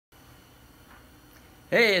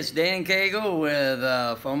Hey, it's Dan Cagle with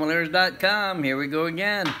Foamalaires.com. Here we go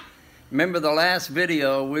again. Remember the last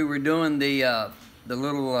video we were doing the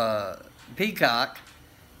little peacock.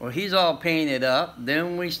 Well, he's all painted up.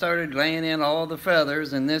 Then we started laying in all the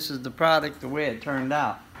feathers, and this is the product the way it turned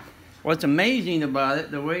out. What's amazing about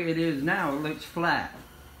it, the way it is now, it looks flat.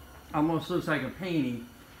 Almost looks like a painting.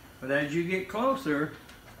 But as you get closer,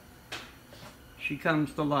 she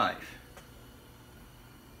comes to life.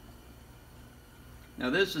 Now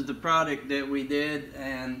this is the product that we did,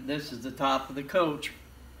 and this is the top of the coach,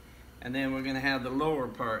 and then we're going to have the lower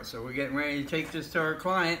part. So we're getting ready to take this to our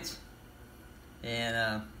clients,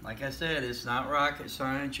 and like I said, it's not rocket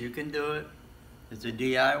science. You can do it. It's a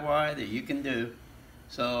DIY that you can do.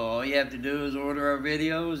 So all you have to do is order our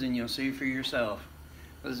videos and you'll see for yourself.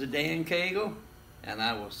 This is Dan Cagle, and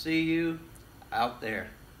I will see you out there.